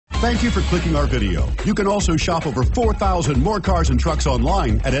Thank you for clicking our video. You can also shop over 4,000 more cars and trucks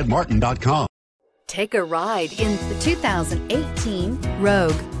online at edmartin.com. Take a ride in the 2018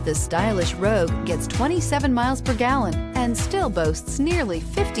 Rogue. The stylish Rogue gets 27 miles per gallon and still boasts nearly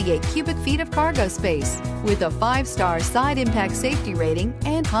 58 cubic feet of cargo space. With a 5-star side impact safety rating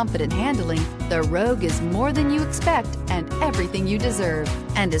and confident handling, the Rogue is more than you expect and everything you deserve,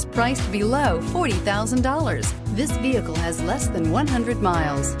 and is priced below $40,000. This vehicle has less than 100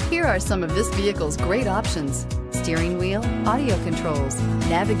 miles. Here are some of this vehicle's great options: steering wheel audio controls,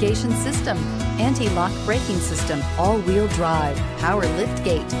 navigation system, anti-lock braking system, all-wheel drive, power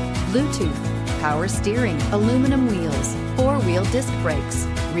liftgate, Bluetooth, power steering, aluminum wheels, 4-wheel disc brakes,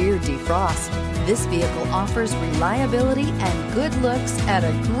 rear defrost. This vehicle offers reliability and good looks at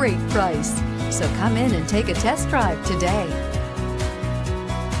a great price. So come in and take a test drive today.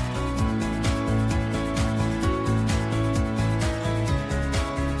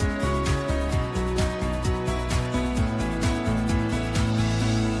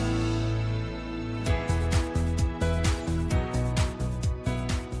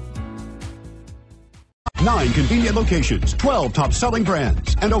 Nine convenient locations, 12 top-selling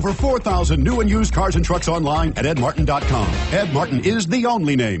brands, and over 4,000 new and used cars and trucks online at edmartin.com. Ed Martin is the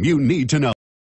only name you need to know.